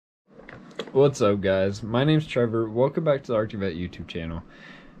What's up, guys? My name's Trevor. Welcome back to the Vette YouTube channel.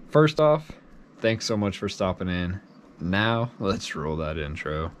 First off, thanks so much for stopping in. Now, let's roll that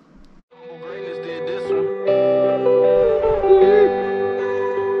intro.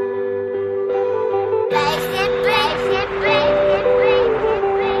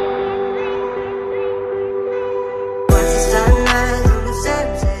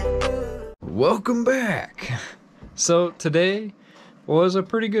 Welcome back. So today was a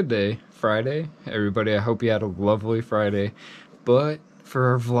pretty good day. Friday. Everybody, I hope you had a lovely Friday. But for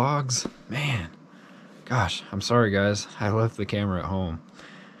our vlogs, man, gosh, I'm sorry guys. I left the camera at home.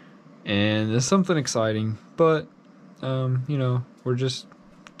 And it's something exciting, but you know, we're just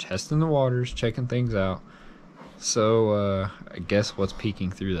testing the waters, checking things out. So I guess what's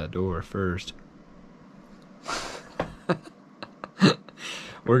peeking through that door first.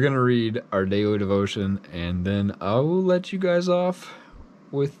 We're gonna read our daily devotion, and then I will let you guys off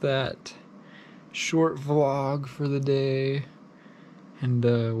with that short vlog for the day. And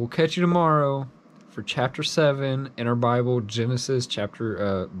we'll catch you tomorrow for chapter 7 in our Bible, Genesis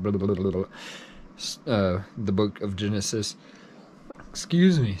chapter the book of Genesis.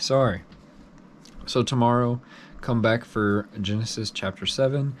 Excuse me, sorry. So tomorrow, come back for Genesis chapter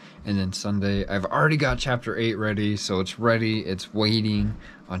 7, and then Sunday, I've already got chapter 8 ready, so it's ready, it's waiting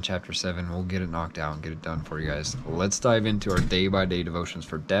on chapter 7. We'll get it knocked out and get it done for you guys. Let's dive into our day-by-day devotions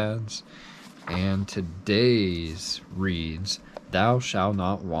for dads, and today's reads, "Thou shalt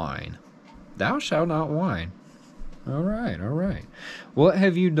not whine." Thou shalt not whine. All right. What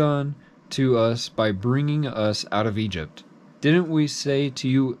have you done to us by bringing us out of Egypt? Didn't we say to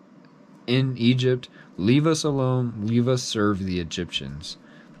you in Egypt, leave us alone, leave us serve the Egyptians?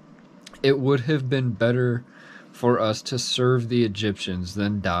 It would have been better for us to serve the Egyptians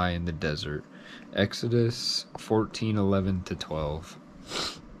than die in the desert. Exodus 14:11-12.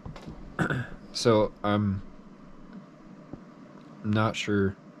 So I'm not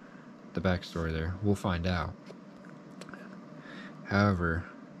sure the backstory there. We'll find out. However,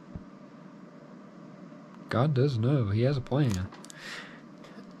 God does know. He has a plan.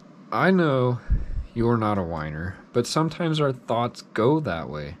 I know you're not a whiner, but sometimes our thoughts go that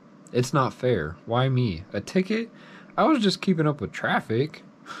way. It's not fair. Why me? A ticket? I was just keeping up with traffic.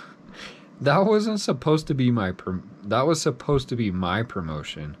 That wasn't supposed to be my that was supposed to be my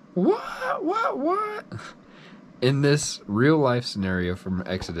promotion. What? In this real life scenario from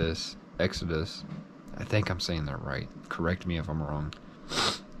Exodus, I think I'm saying that right. Correct me if I'm wrong.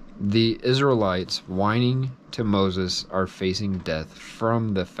 The Israelites, whining to Moses, are facing death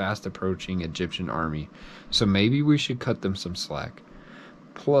from the fast approaching Egyptian army, so maybe we should cut them some slack.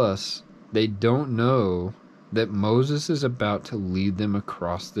 Plus, they don't know that Moses is about to lead them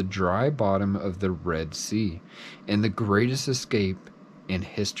across the dry bottom of the Red Sea in the greatest escape in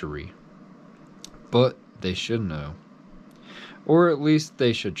history. But they should know. Or at least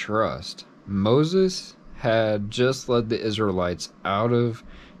they should trust. Moses had just led the Israelites out of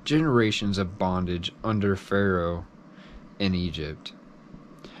generations of bondage under Pharaoh in Egypt.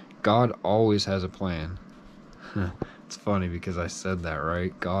 God always has a plan. It's funny because I said that,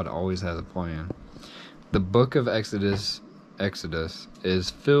 right? God always has a plan. The book of Exodus is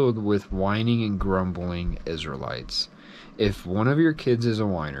filled with whining and grumbling Israelites. If one of your kids is a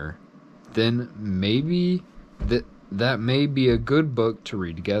whiner, then maybe that may be a good book to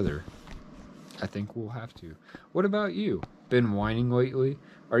read together. I think we'll have to. What about you? Been whining lately?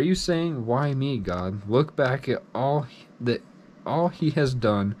 Are you saying, why me, God? Look back at all he has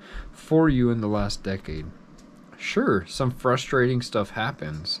done for you in the last decade. Sure, some frustrating stuff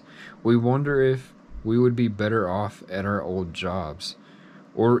happens. We wonder if we would be better off at our old jobs,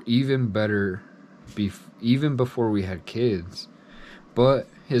 or even better even before we had kids. But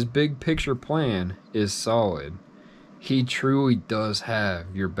his big picture plan is solid. He truly does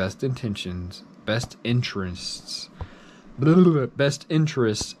have your best intentions, best interests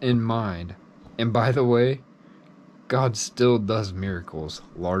in mind. And by the way, God still does miracles,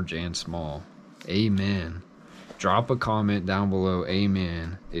 large and small. Amen. Drop a comment down below,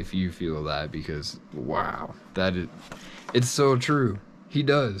 amen, if you feel that, because wow, it's so true. He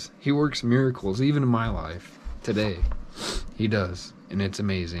does. He works miracles, even in my life today. He does, and it's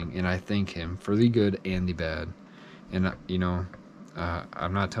amazing, and I thank him for the good and the bad. And you know,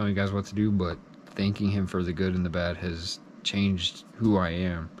 I'm not telling you guys what to do, but thanking him for the good and the bad has changed who I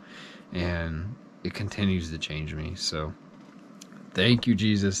am, and it continues to change me. So thank you,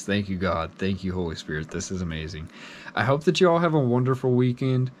 Jesus. Thank you, God. Thank you, Holy Spirit. This is amazing. I hope that you all have a wonderful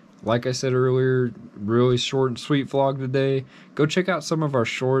weekend. Like I said earlier, really short and sweet vlog today. Go check out some of our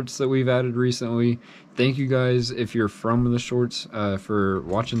shorts that we've added recently. Thank you guys, if you're from the shorts, for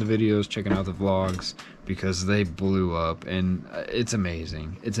watching the videos, checking out the vlogs, because they blew up, and it's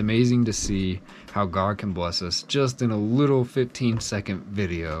amazing. It's amazing to see how God can bless us just in a little 15-second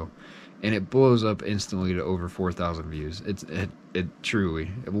video, and it blows up instantly to over 4,000 views. It truly,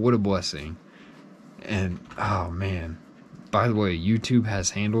 what a blessing. And oh man, by the way, YouTube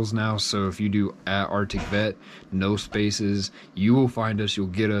has handles now, so if you do @ArcticVette, no spaces, you will find us, you'll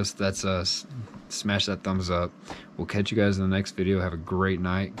get us, that's us. Smash that thumbs up. We'll catch you guys in the next video. Have a great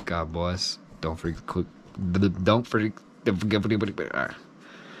night. God bless. Don't forget to click,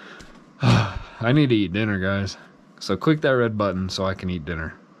 I need to eat dinner, guys. So click that red button so I can eat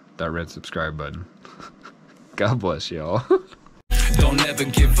dinner. That red subscribe button. God bless y'all. Don't ever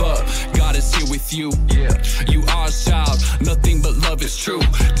give up, God is here with you. Yeah, you are a child, nothing but love is true.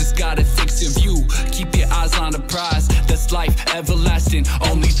 Just gotta fix your view, keep your eyes on the prize. That's life everlasting,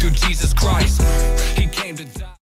 only through Jesus Christ. He came to die.